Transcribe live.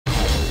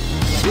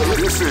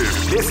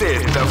This is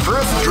the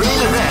first dream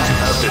event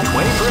of the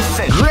 21st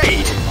century.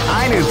 Great!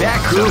 I knew that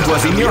groove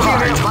was in your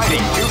heart.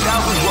 Fighting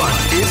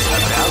 2001 is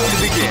about to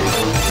begin.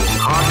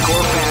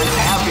 Hardcore fans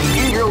have been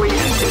eagerly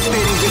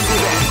anticipating this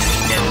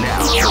event, and now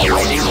the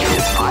waiting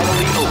is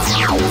finally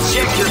over.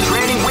 Check your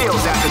training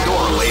wheels at the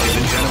door, ladies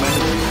and gentlemen.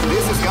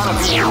 This is gonna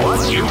be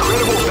one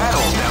incredible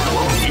battle that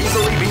won't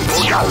easily be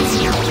forgotten.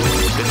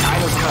 The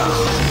time has come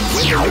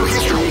when the new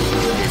history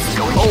is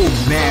going. Oh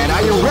man,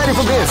 are you ready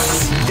for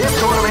this? This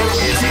tournament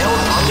is held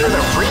under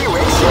the free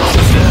ratio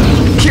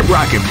system. Keep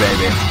rocking,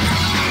 baby.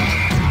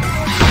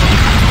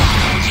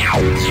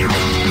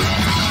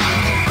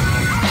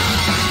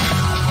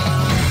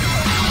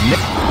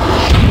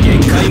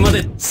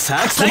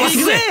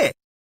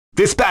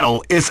 This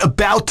battle is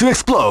about to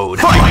explode.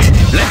 Fight!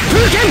 Left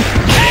Fuken!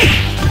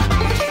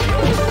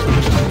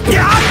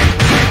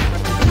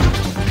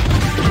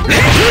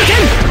 Left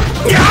Fuken!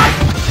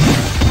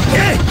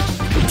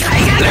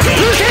 Left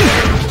Fuken!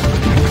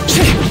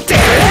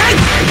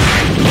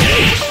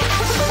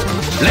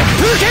 Left Fuken! Left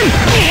Fuken!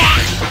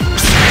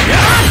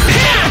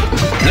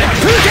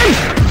 Left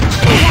Fuken!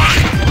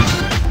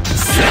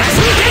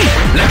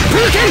 Left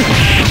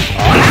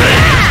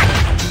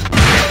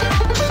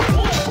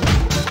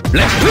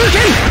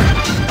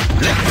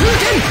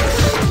Fuken!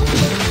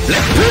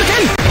 Left Fuken! Left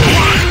Fuken!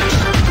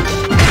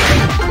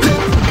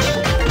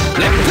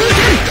 Left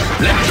Fuken!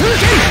 Left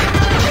Fuken!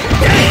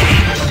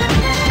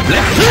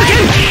 Left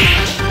Fuken!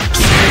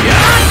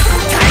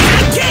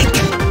 Tiger kick!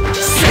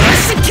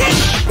 Slash kick!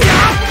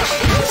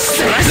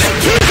 Slash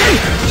kick!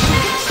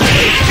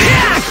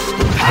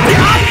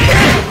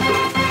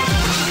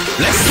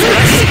 Let's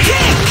slash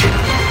kick!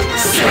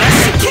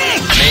 Slash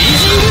kick!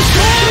 Amazing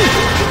storm!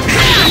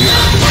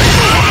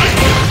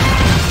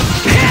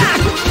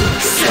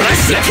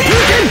 Slash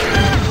kick!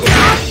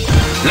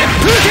 Left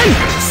Fuken!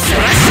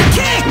 Slash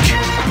kick!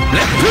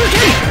 Left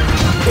Fuken!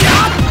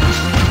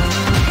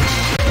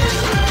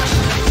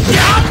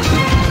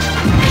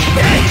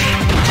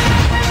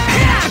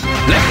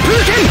 Left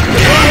Fuken!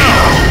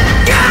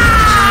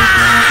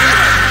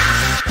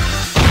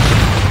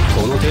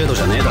 この程度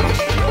じゃねえだろ。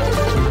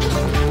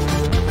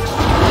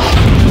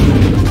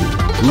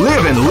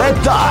Live and let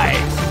die.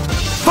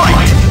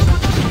 Fight!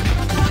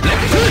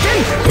 Left Fuken!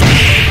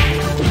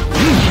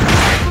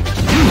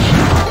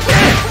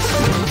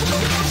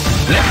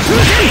 Left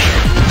Fuken!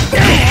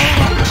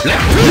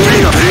 Left Fuken! Left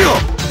Fuken!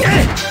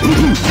 Left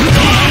Fuken!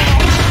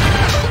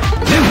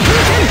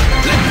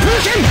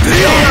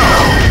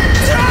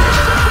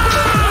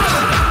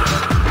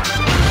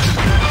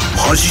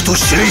 恥と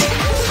知れ。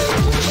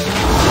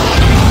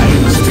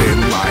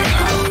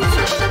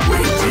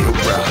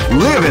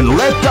Live and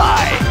let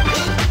die.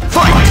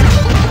 Fight!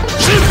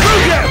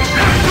 Shifugen!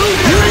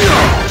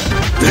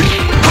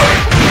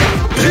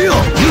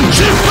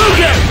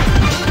 Shifugen!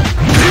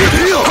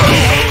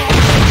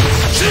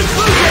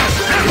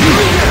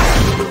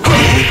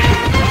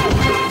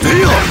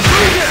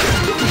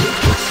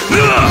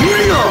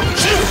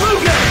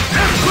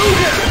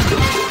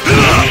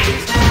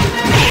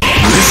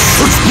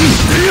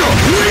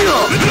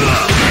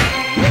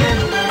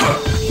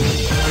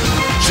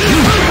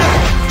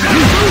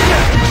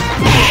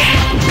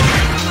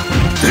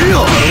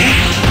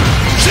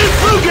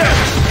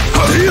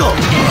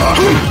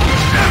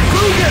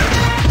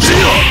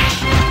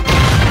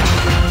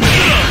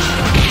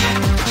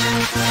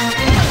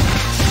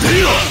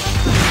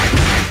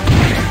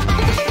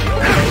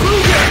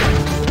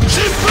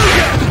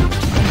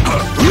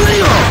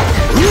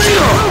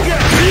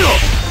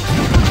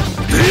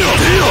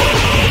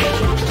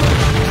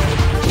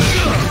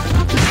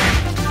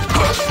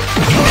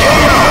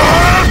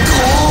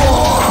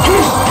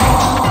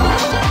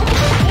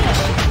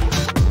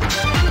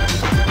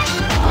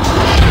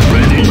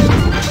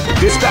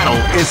 This battle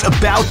is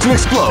about to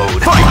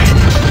explode. Fight!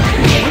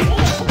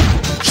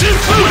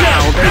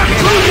 Shifugen!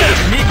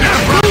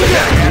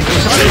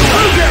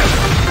 Shifugen!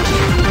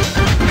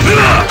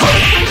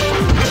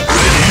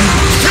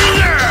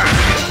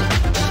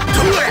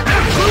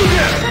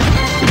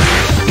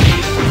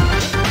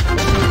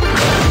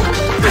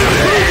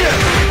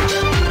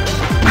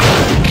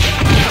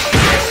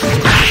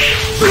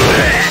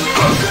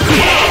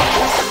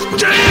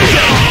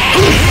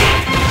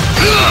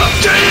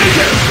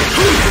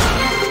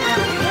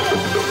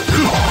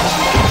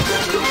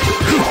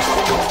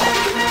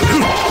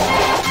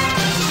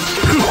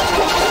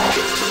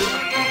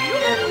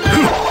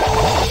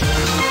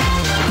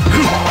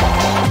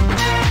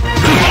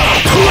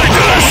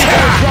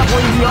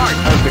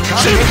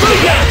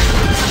 Shifugen!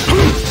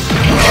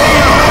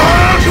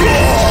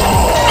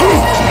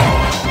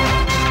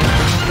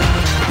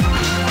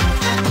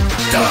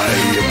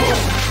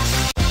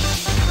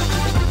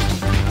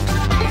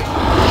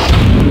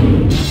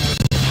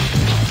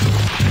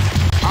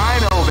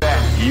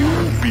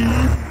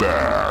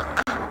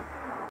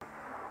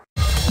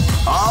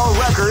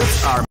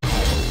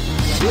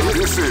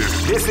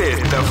 This is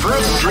the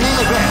first dream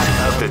event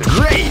of the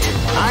Great!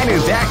 I knew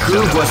that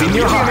groove was in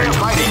your heart.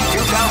 Fighting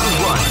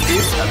 2001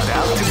 is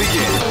about to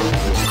begin.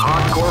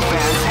 Hardcore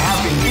fans have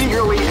been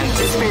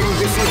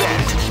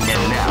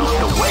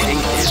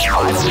is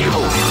finally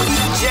over.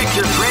 Check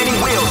your training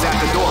wheels at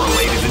the door,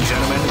 ladies and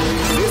gentlemen.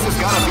 This is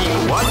gonna be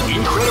one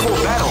incredible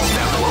battle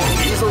that won't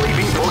easily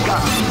be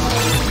forgotten.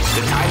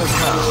 The time has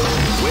come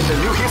when the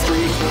new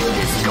history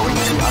is going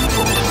to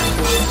unfold.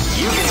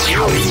 You can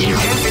feel the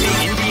intensity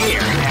in the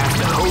air as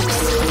the hopes,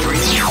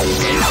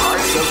 dreams, and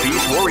hearts of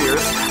these warriors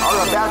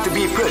are about to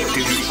be put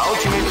to the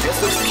ultimate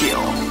test of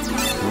skill.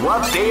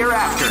 What they are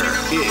after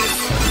is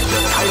the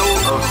title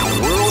of the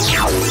world's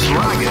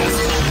strongest.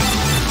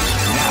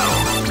 Now,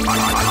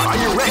 are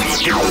you ready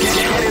to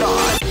get it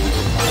on?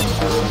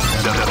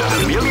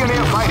 The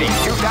Millionaire Fighting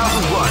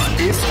 2001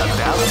 is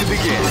about to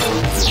begin.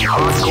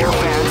 Hardcore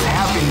fans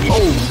have been...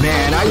 Oh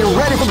man, are you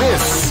ready for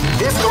this?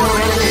 This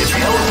tournament is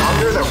held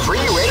under the free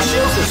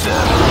ratio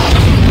system.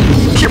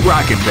 Keep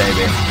rocking,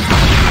 baby.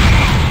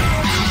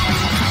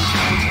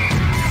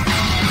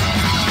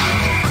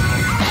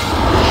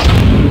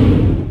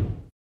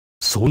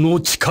 その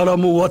力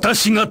も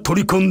私が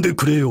取り込んで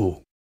くれ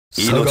よ。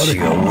命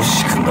が惜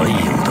しくない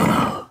ようだ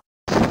な。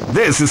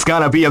This is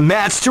gonna be a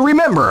match to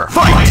remember.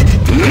 Fight!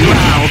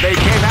 Wow, they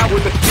came out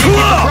with a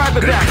surprise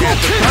attack at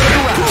the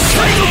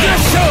start of the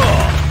round.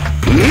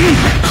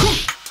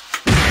 Psycho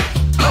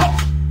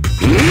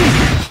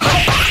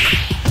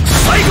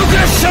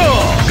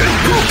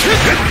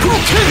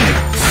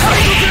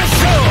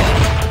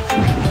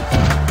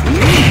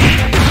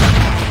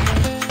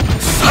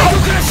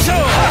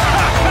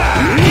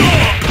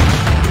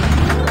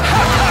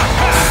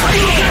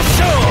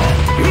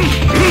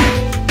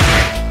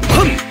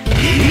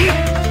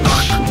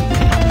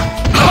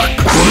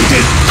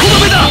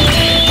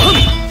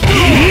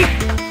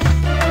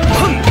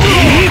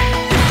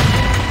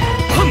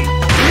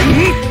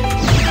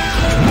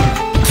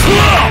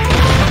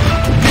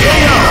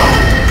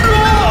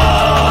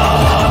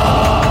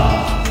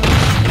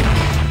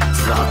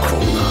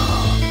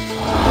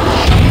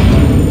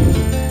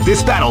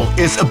This battle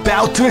is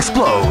about to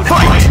explode.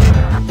 Fight!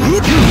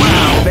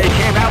 Wow, they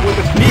came out with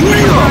a sneaky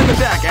surprise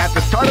attack at the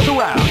start of the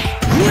round.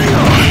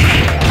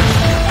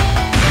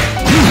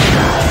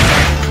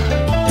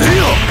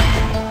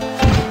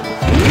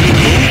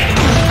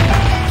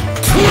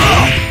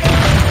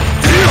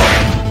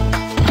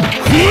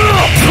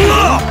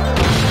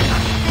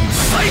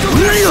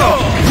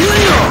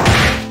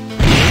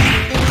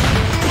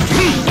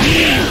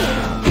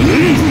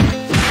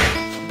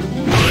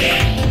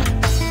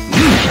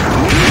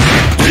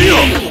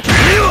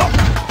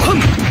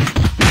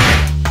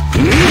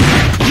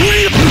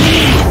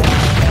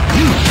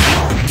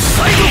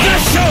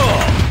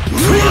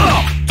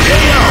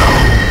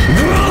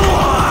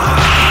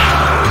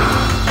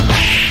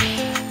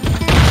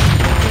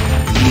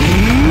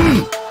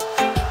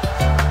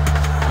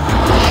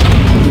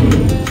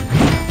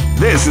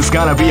 This is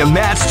gonna be a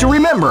match to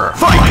remember.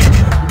 Fight!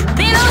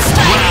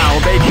 Wow,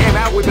 they came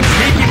out with a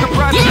sneaky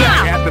surprise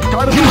attack at the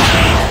start of the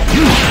round.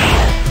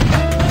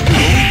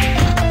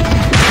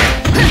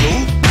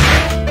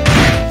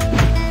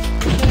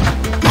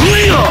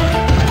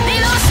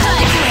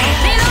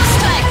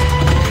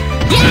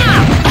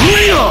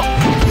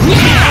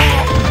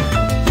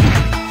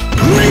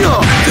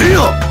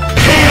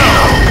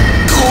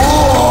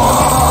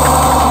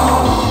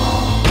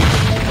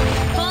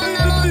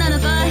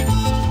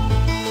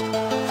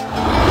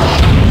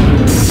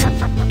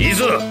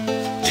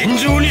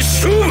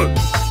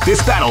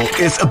 This battle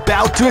is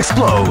about to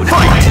explode.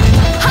 Fight!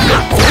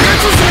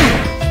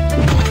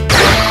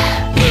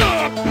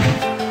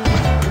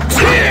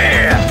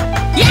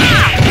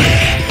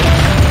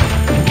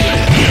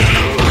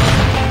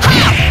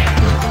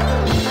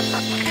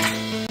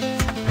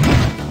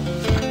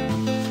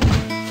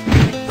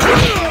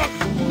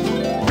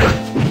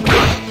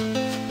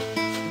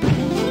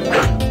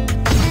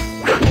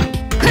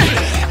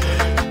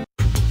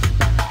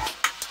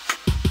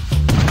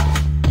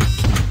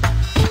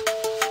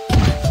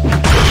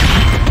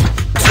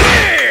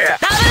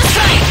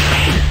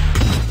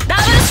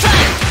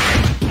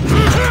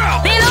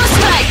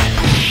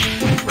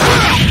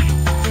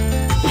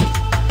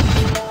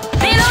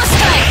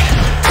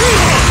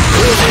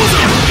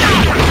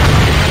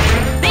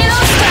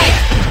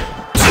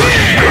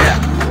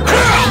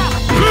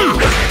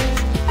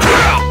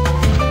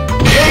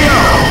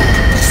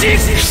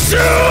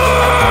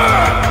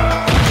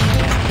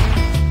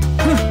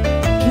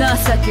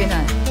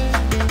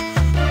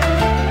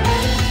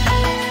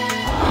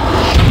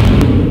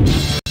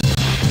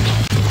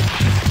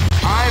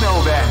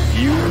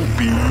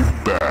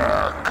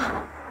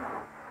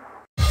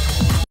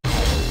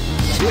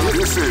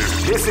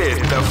 This is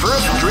the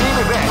first dream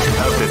event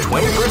of the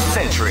 21st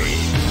century.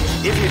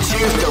 If you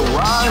choose the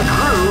wrong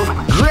groove,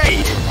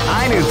 great!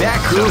 I knew that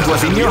groove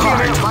was in your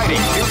heart.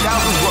 Fighting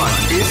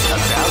 2001 is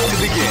about to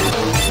begin.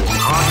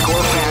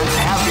 Hardcore fans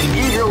have been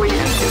eagerly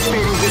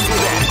anticipating this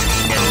event,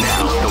 and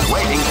now the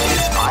waiting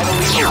is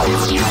finally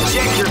over.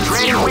 Check your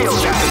training wheels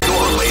at the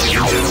door, ladies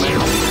and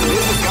gentlemen.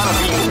 This is gonna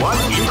be one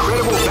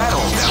incredible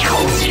battle that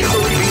won't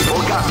easily be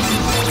forgotten.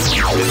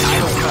 The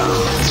time has come.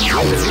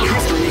 The new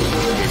history is...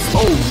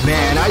 Oh, man.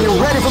 man, are you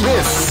ready for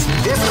this?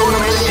 This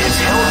tournament is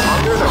held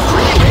under the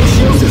free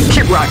ratio system.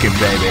 Keep rocking,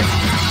 baby.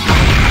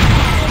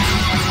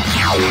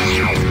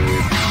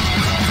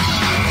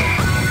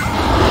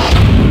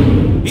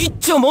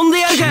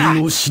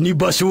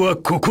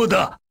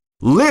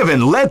 Live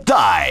and let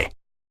die.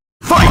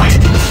 Fight!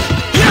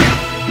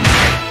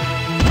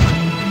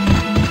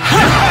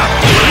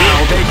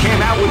 Well, they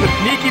came out with a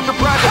sneaky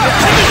surprise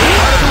attack.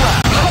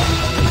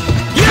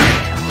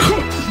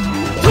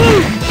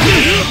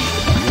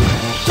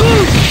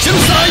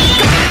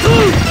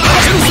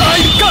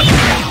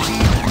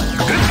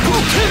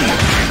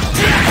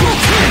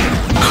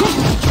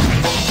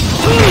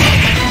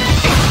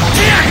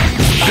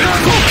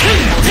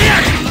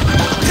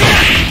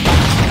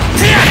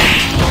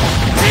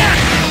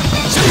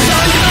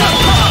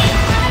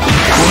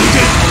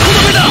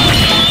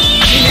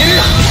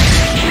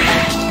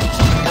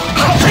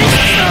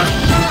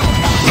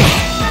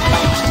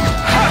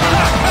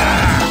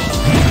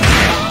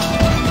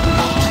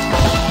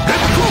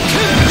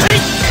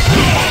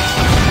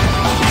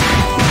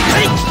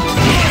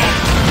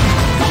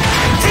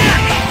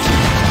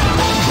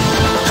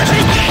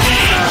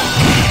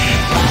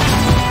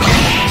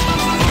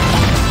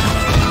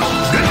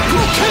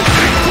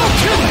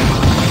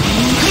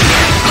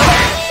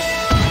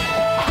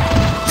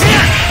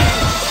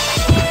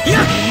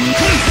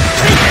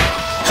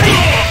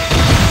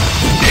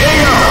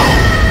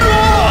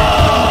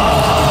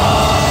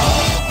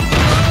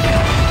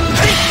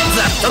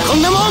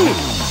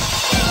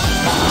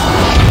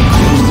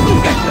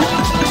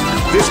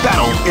 This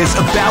battle is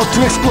about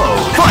to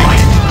explode. Fight!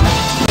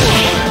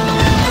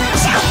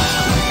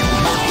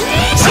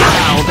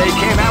 Now they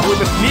came out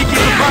with a sneaky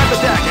surprise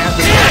attack at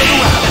the start of the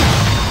round.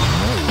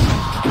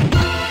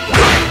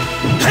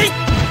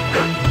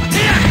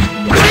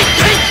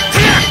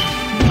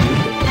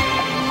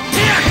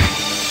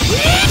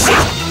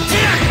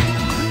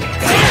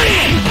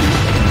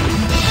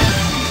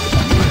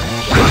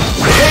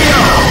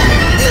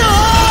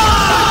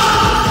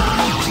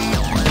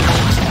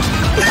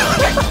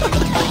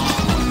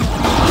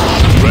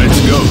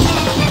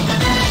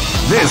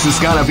 This is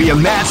gonna be a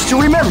match to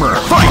remember.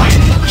 Fight!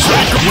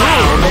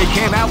 Wow, they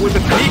came out with a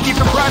sneaky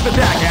surprise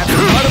attack at the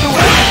start of the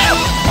round.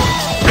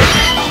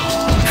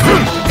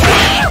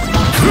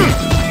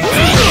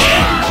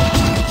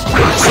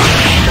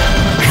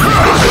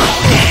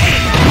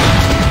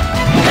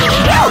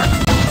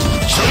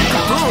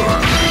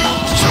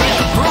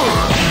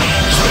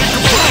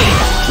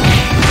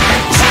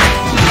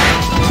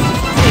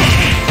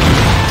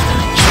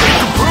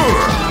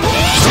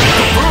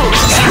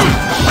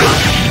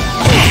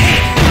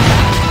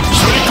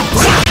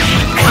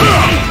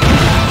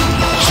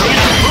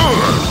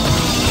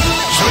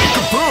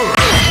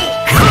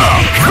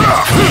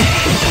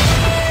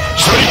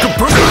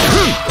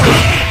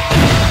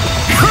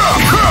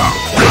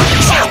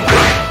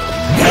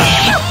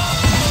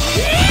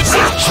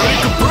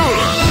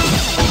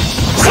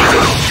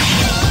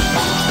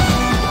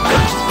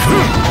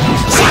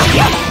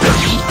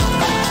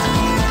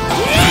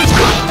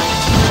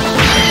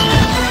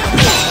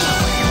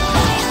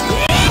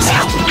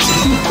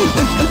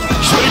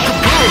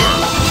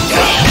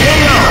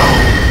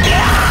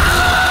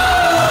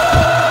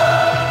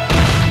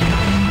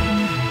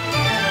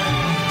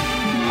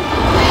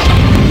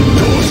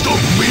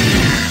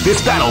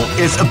 This battle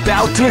is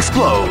about to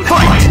explode.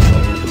 Fight!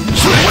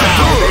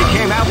 Wow, they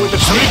came out with a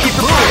sneaky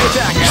surprise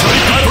attack.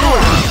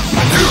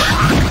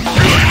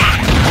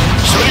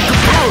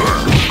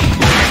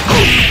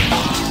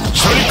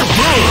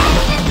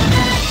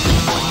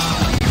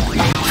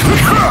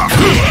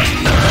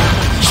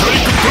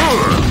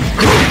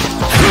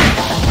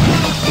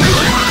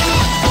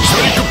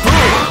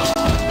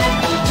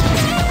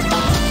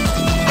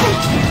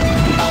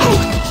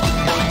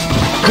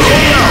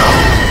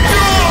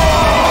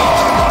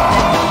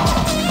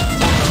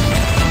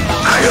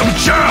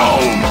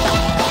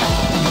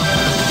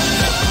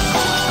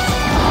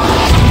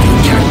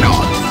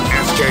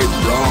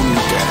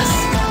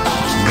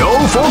 Go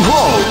for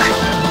broke!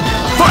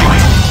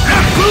 Fight!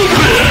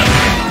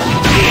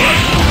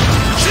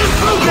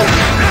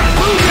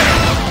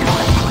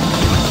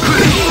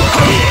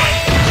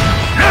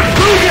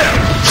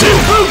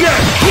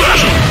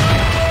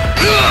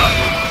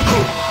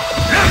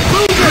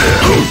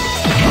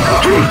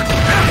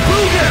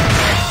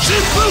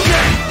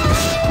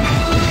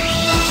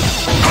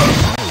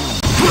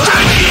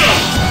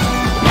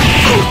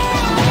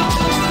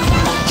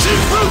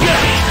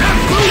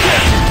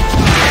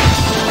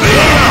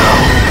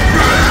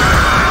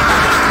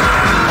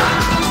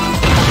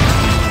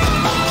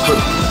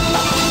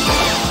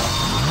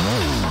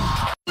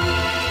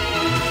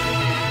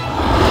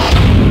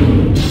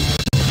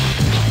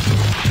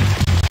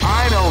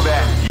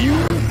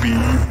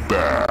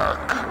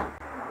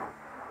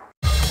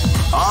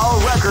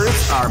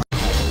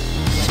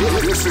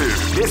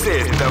 This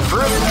is the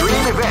first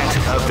dream event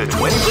of the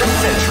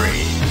 21st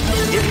century.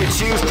 If you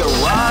choose the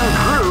wrong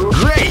groove,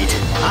 great!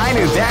 I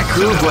knew that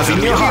groove was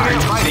in your heart.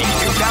 Fighting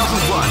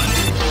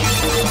 2001.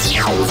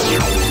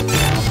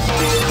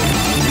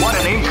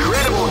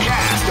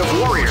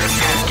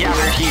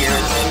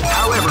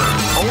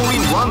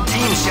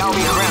 soon shall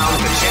be crowned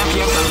the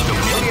champion of the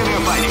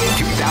Millionaire Fighting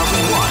 2001.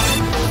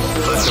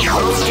 But the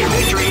road to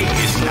victory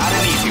is not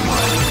an easy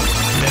one.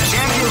 The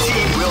champion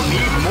team will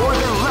need more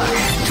than luck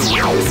to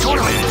win this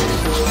tournament.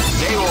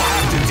 They will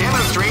have to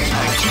demonstrate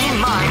a keen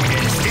mind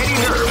and steady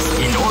nerves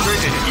in order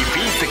to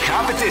defeat the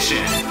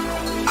competition.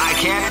 I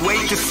can't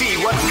wait to see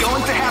what's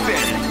going to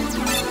happen.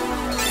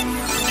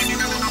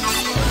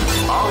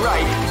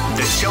 Alright,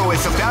 the show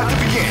is about to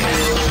begin.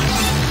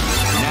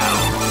 Now,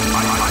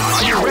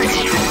 are you ready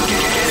to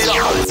get it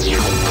on?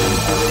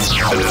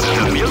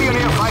 The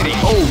Millionaire Fighting.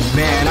 Oh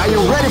man, are you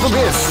ready for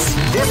this?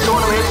 This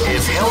tournament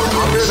is held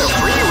under the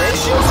free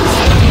ratio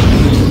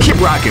system.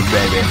 Keep rocking,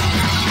 baby.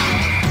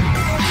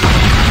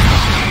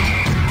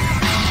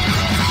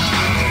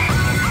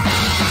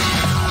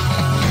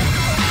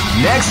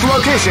 Next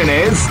location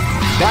is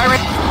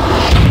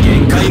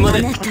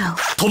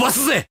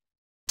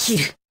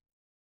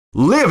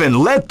Live and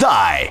Let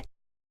Die.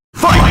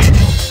 Fight!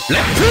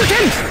 Let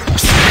Putin!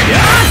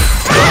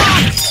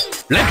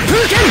 Let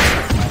Putin!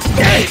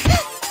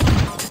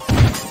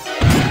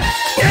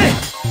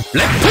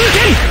 Let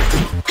Putin!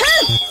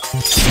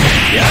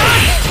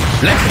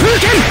 Let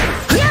Putin!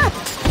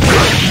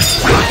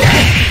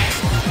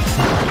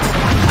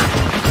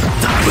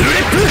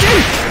 Let Putin!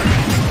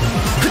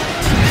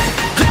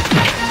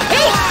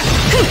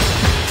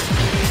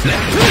 Let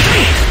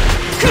Putin!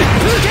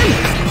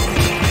 Putin!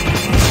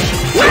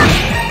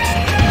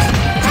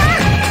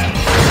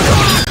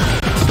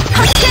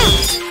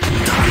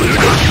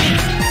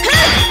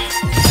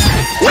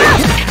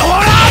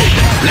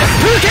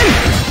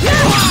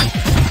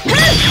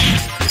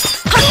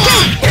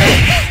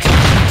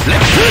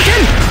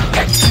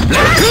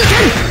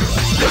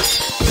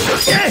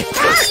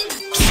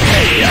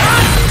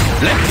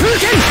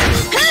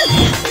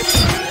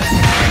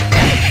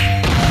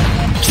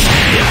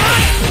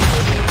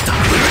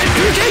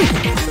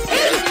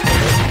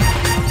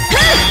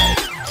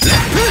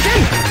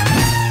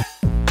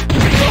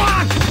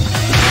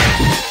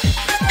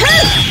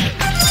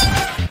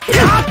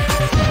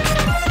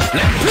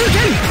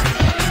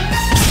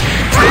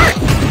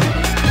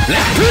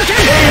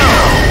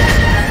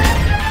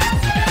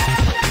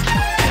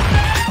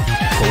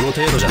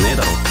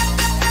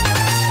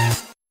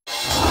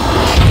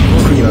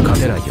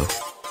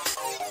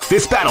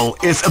 This battle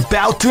is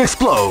about to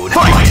explode.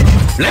 Fight!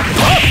 Let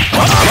pop!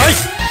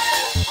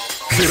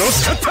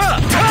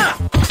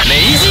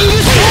 Amazing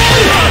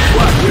storm!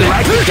 What we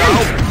like to go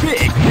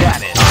big,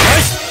 that is.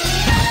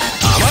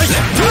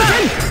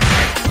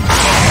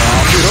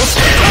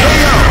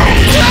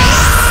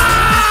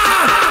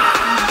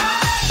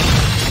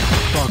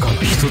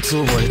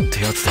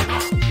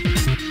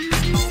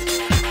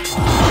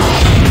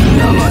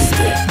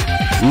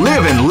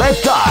 Live and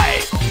let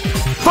die.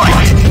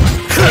 Fight!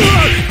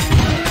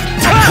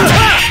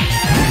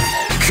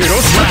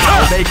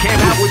 Wow, they came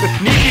out with a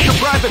sneaky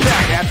surprise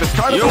attack at the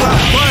start of the round. You are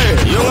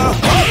fired! You are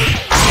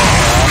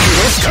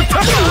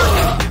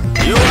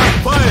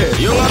fired!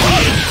 You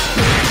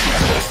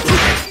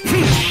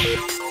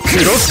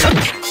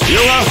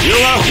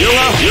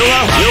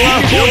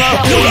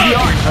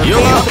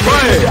are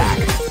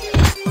fired!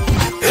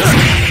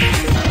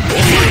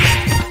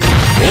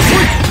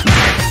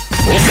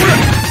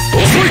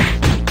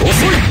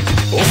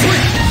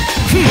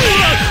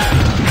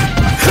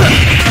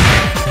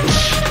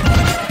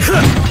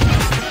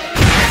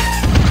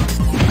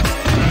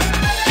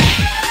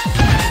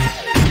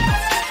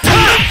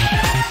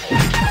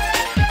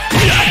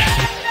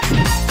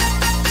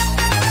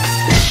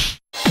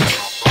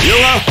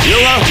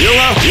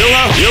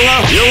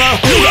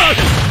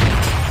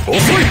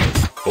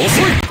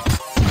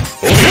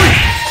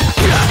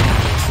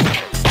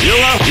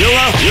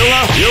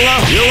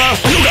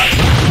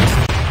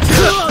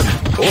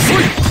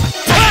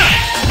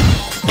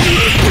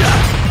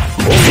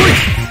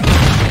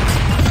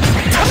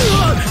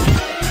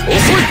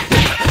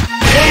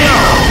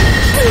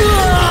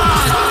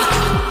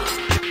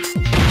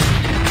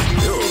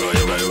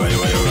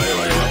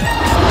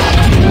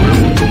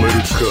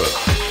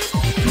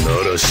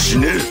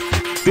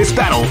 This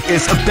battle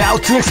is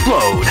about to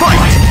explode. Fight!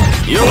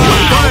 You are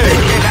fired! They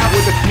came out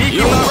with a sneaky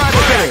surprise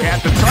attack at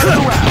the start of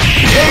the round.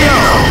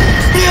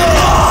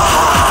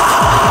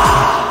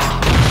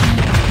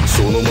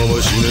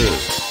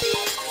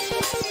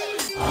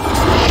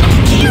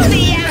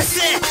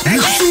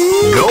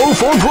 Go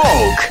for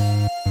broke!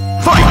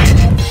 Fight!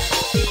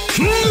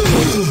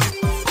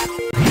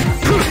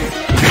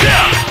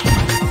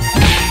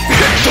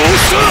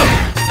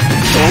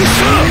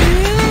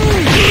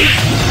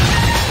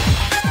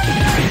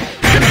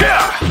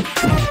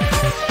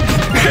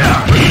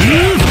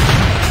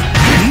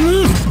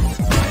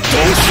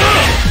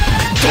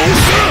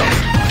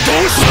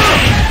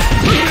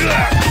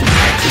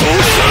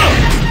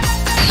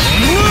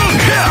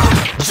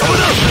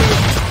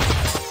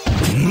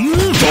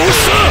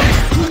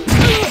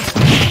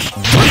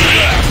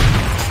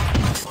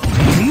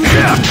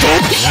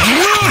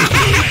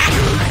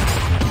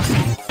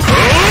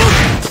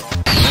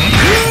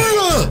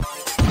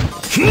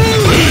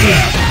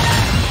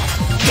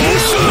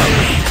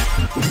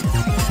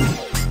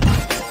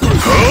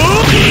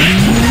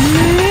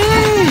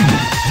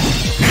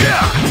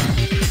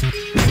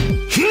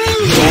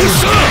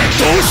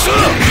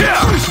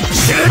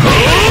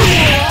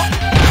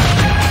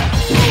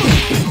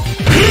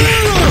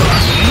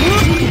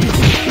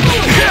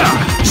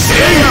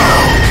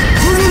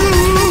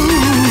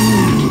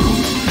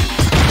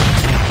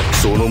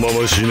 そのま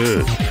ま死ね。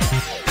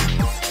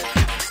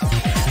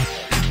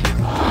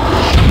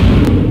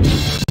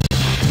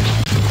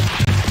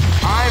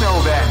I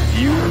know that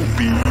you'll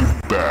be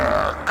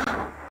back.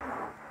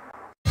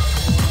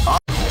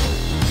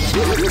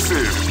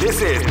 This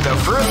is the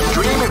first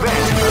dream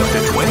event of the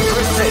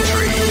 21st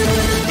century.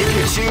 If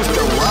you choose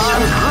the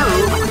wrong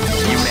groove,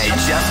 you may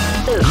just...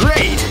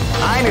 Great!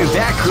 I knew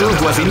that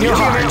groove was in your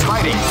heart.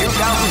 Fighting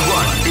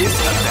 2001 is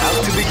about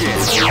to begin.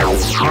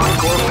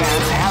 Hardcore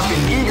fans have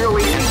been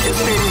eagerly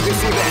anticipating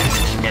this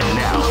event, and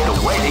now the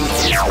waiting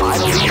is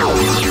finally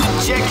over.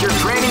 Check your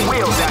training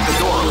wheels at the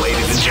door,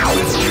 ladies and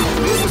gentlemen.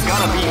 This is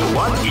gonna be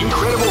one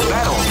incredible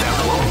battle that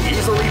won't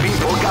easily be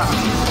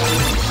forgotten.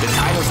 The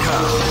time has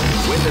come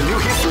when the new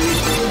history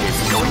is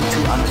going to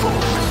unfold.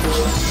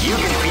 You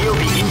can feel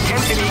the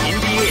intensity in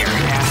the air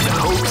as the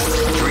hopes,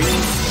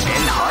 dreams,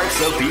 and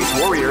hearts of these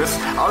warriors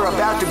are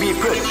about to be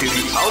put to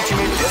the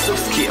ultimate test of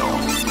skill.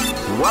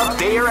 What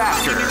they are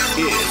after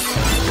is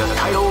the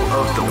title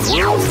of the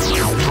world's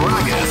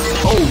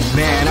strongest. Oh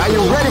man, are you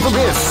ready for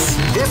this?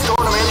 This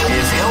tournament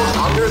is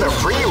held under the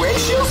free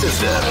ratio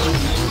system.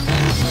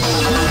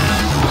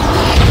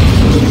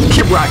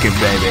 Keep rocking,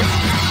 baby.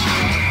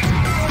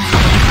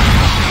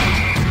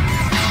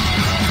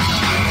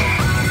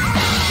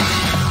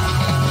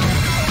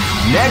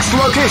 Next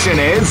location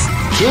is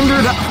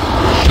Kindred.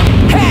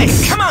 Hey,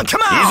 come on,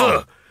 come on! い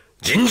ざ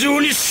尋常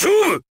に勝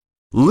負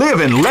Live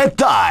and let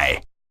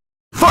die.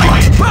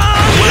 Fight!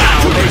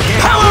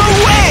 Power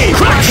away!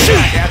 Crash it!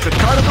 At the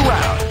start of the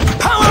round.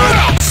 Power!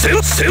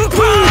 Senpai!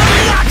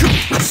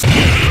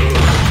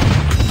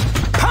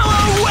 Power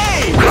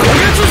away!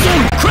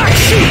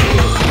 Crash it!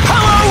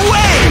 Power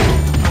away!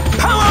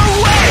 Power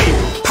away!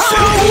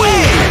 Power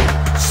away!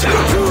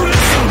 Senpai!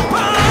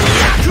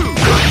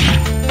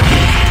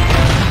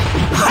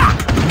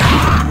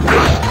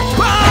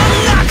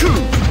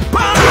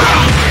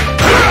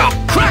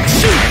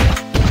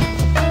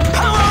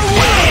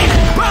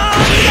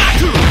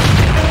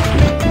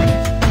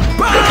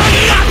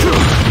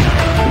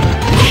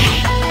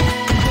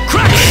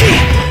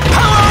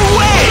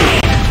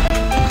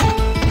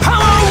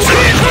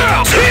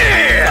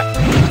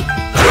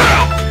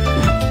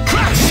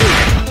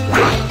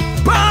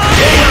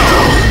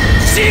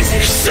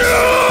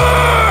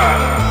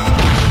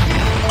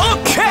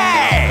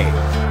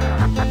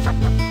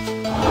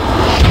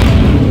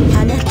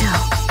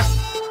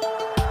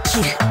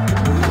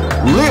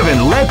 Live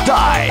and let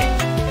die.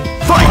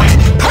 Fight!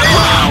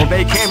 Wow,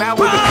 they came out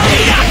with a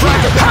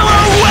power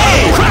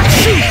away!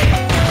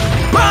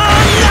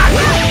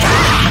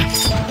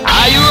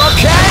 Are you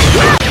okay?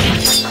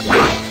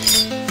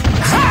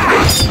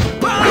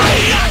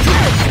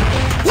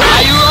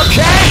 Are you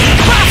okay?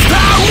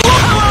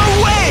 Power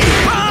away!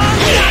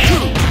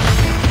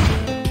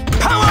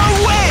 Power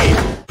away!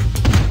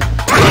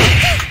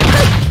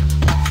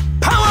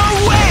 Power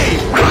away!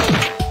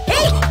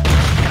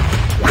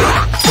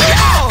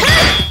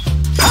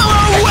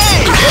 Power away!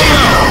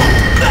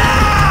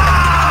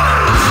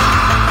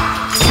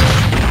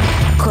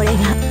 これが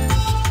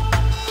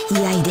居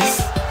合で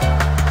す。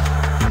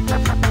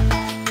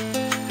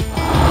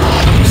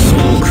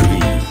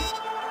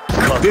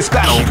 This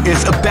battle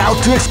is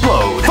about to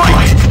explode.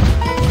 Fight!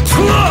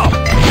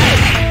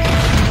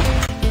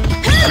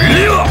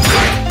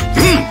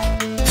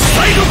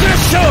 Side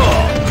crusher!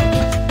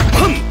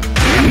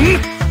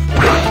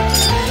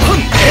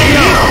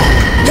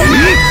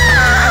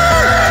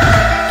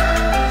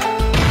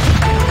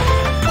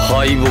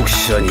 敗北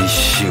者に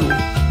死を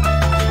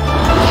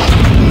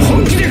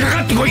本気でか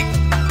かってこい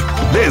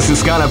This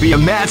is gonna be a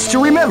match to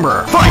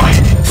remember. Fight!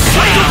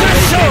 Side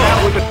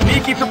crusher! With a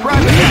sneaky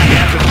surprise attack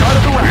at the start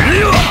of the round.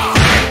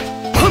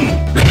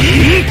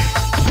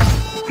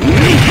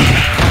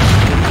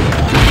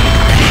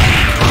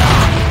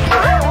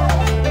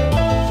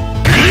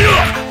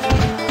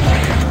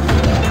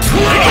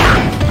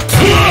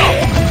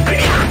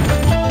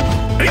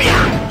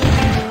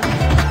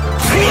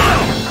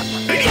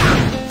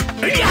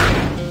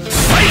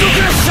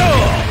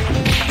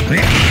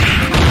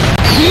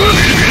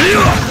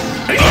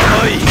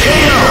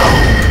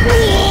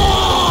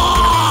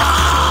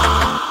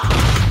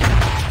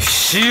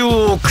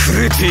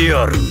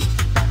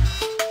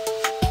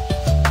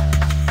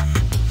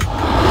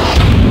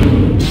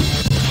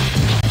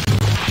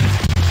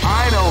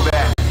 I know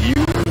that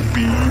you'll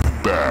be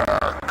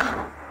back.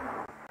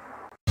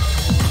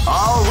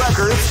 All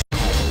records.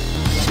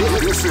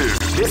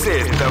 This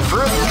is the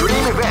first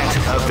dream event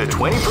of the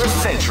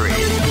 21st century. If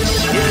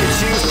you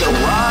choose the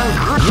wrong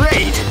groove,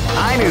 great!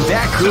 I knew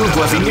that groove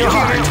was in your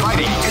heart.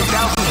 Fighting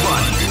 2001.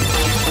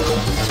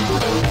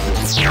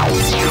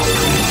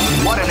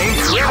 What an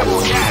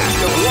incredible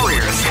cast of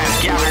warriors has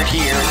gathered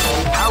here.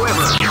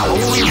 However,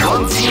 only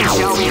one team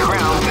shall be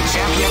crowned the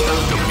champion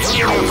of the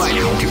Millionaire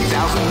Fighting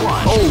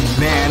 2001. Oh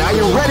man, are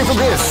you ready for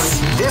this?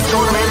 This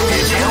tournament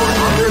is held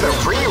under the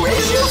free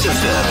ratio system.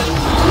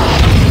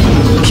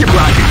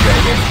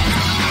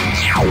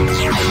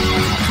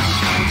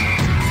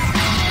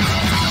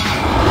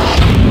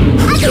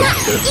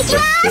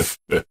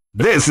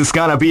 This is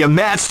gonna be a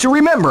match to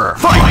remember.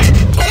 Fight!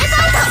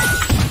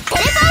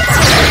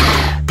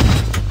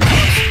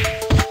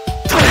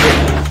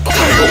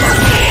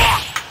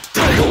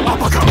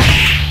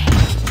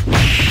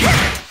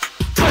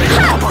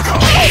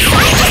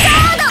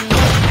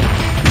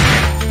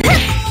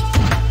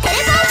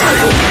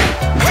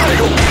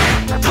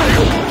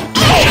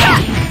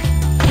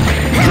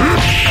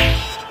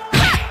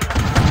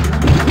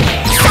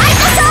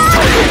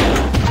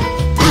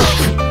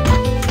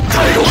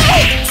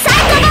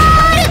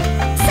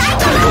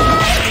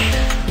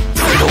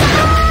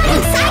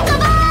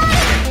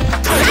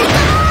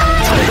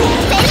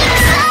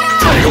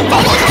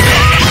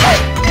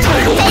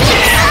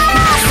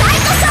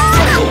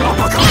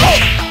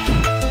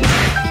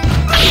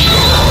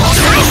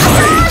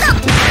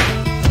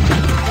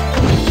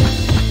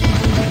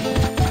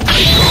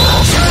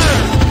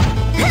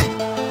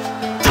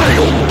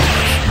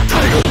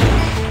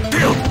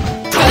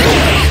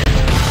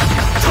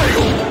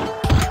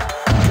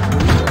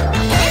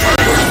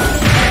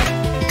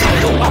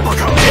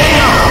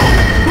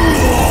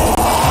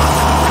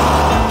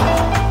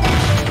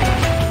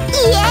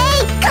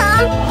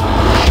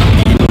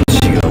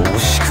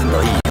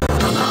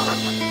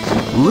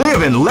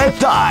 Live and let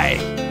die.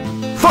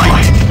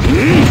 Fight!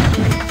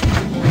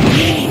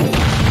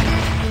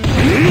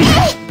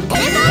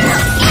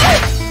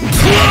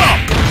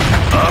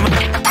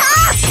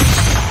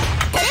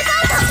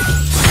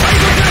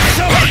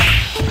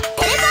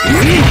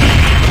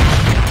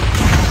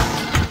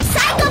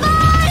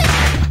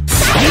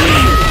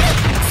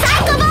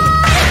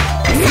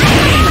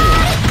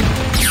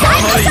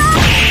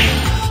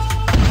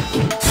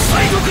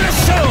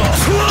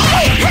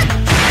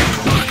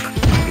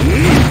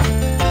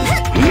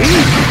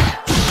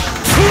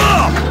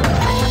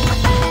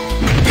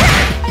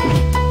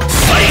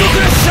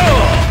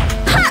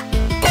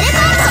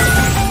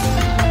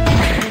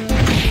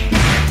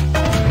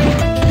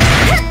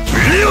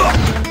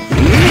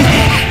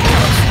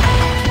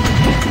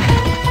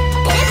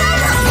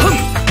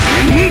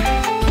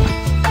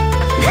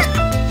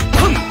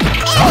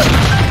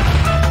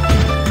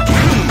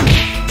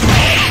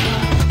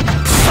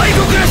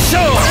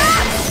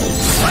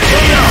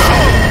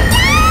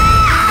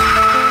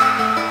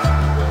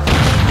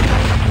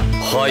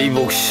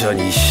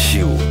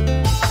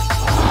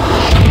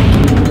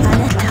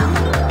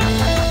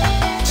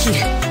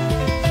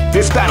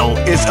 This battle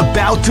is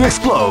about to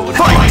explode.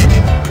 Fight!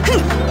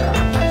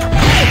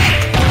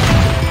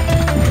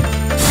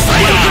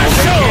 Wow,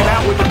 they came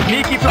out with a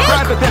sneaky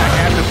surprise attack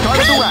at the start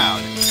of the round.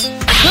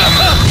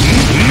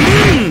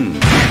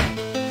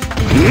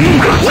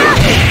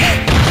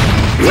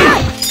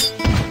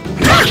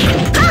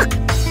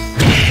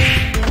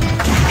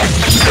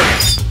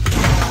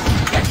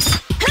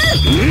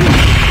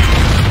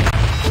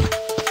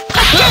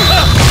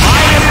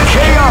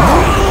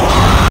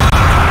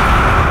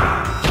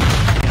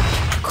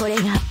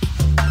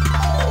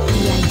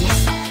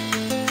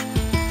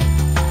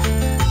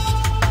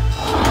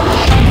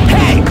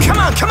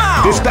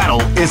 This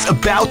battle is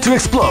about to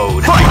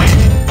explode. Fight!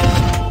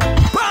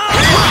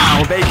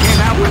 Wow, they came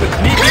out with a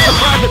sneaky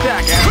surprise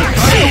attack at the start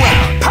of the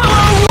round.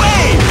 Power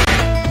wave!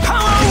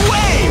 Power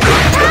wave!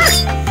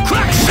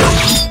 Crack shot!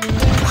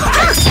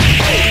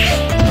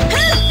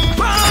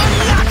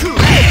 Banaku!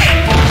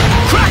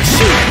 Crack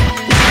shoot!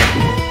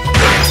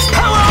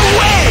 Power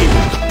wave!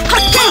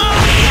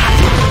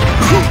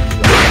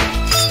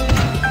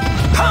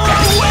 Power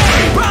wave!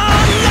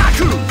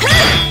 Banaku!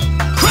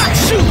 Crack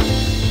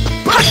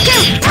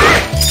shoot!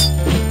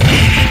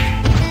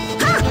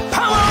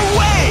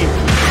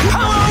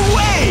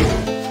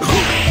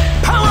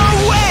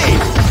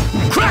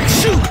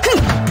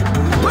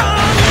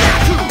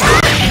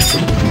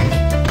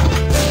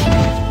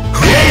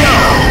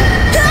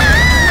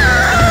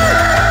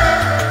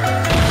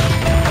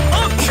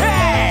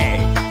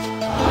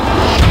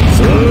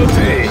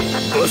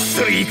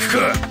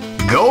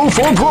 Go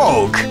for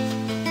broke!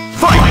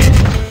 Fight!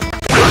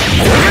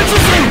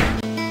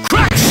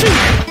 Crack shoot!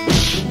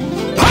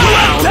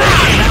 Power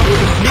down!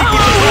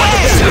 Power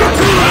wave!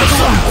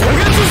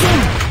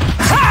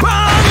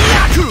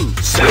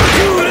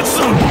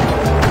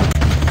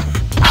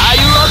 Are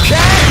you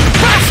okay?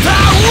 Basta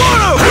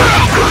Wuru!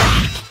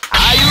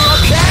 Are you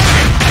okay?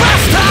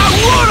 Basta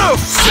Wuru!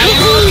 Are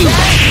you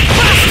okay?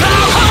 Basta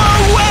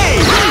Power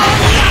wave!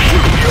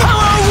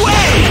 Power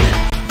wave!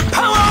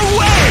 Power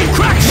wave!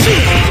 Crack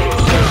shoot!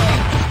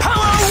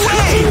 Power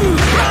wave!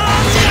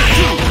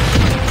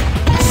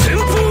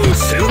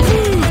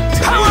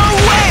 Power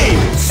wave! Power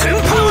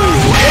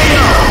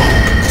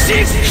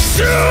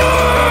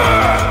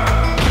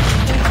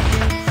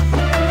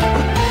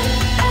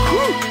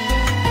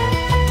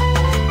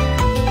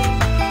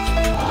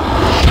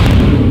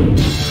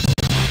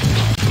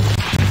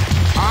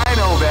I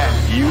know that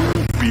you'll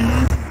be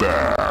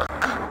back.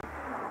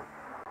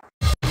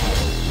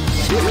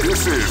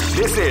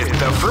 This is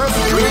the first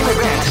dream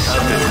event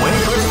of the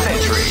 21st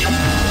century.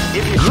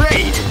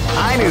 Great!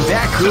 I knew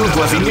that groove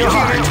was in your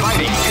heart.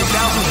 Fighting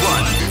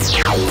 2001.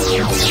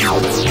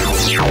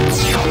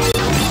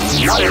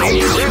 What an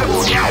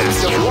incredible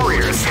cast of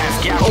warriors has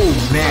gathered. Oh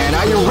man,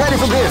 are you ready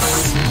for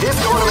this? This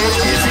tournament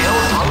is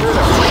held under the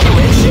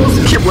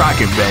regulations. Keep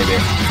rocking, baby.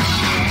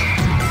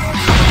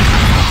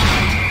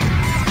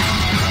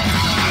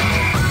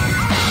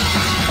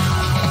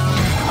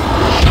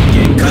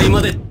 限界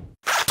まで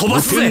飛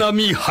ばすぜ。お手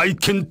並み拝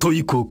見と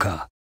いこう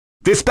か。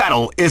This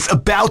battle is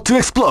about to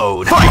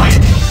explode. Fight!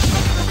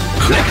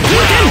 They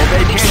came out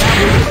with a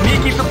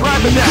sneaky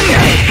surprise attack at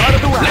the start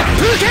of the round.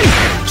 That's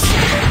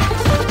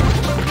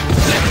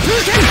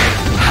what's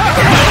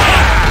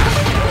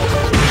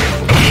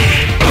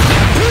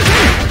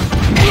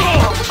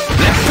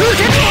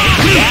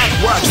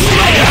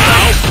right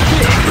now.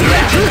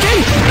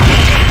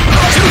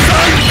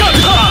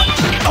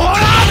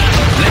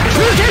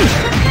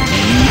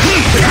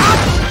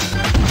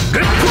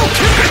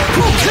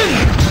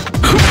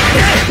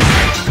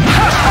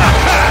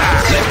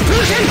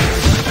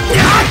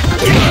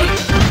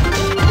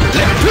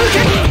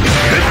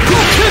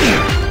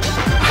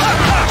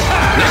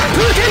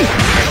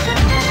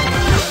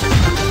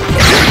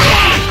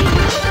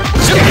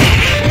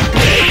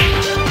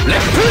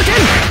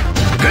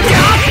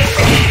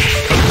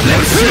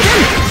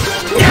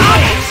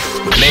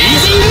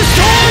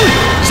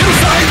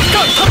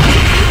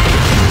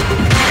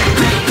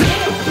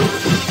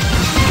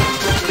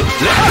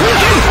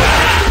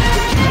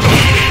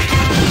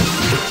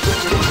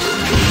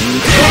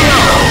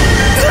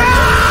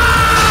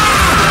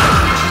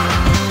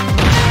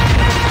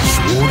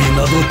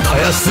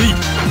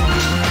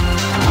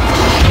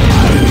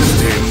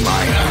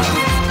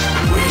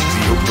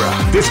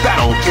 This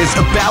battle is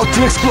about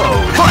to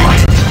explode.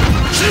 Fight!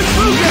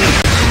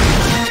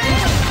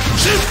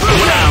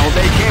 Now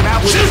they came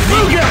out with a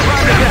sneaky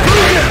surprise attack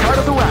at the start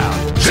of the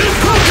round.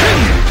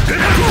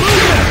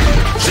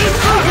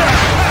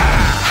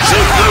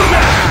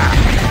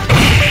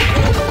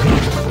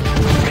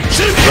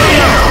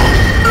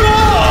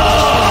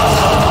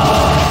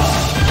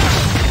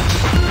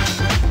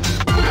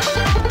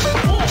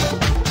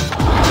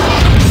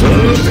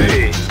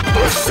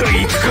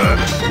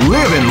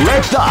 Live and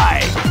let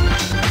die.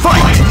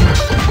 Fight!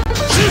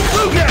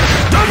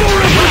 Double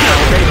reversal!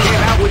 They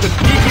came out with a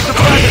sneaky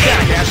surprise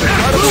attack at the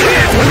start of the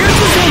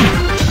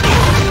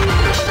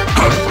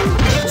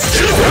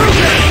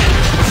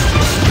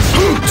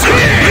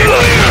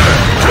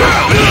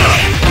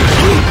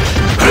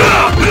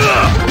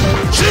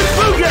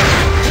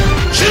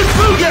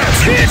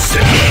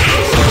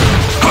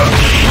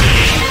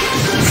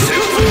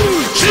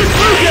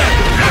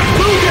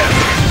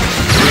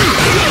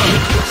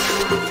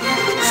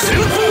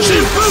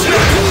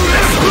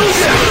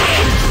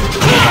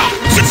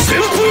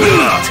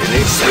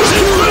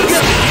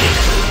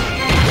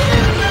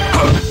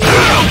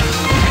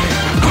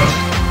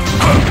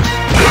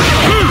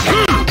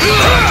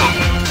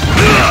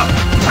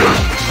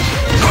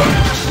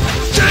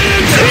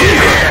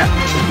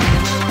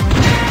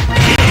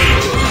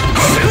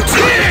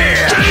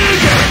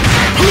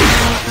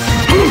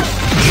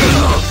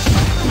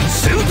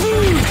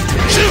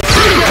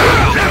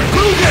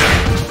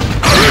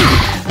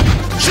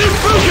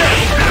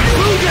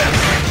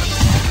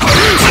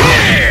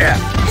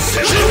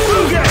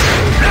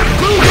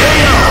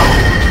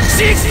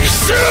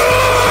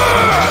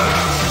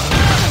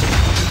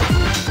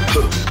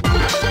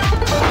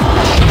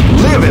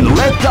Live and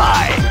let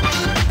die.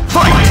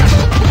 Fight!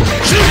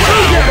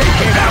 They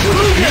came out with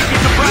a sneaky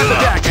surprise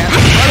attack at the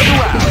start of the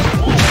round.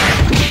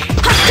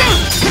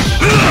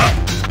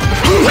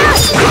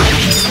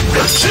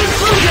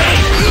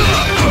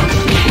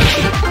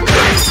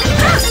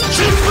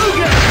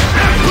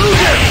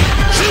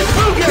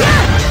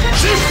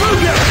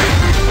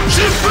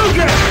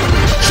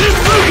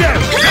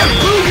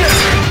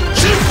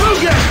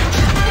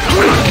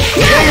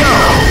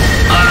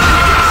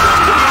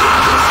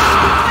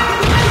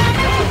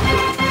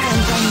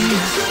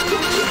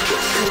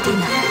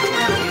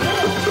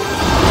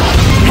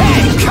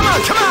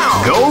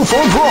 Go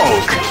for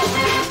broke!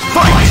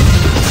 Fight!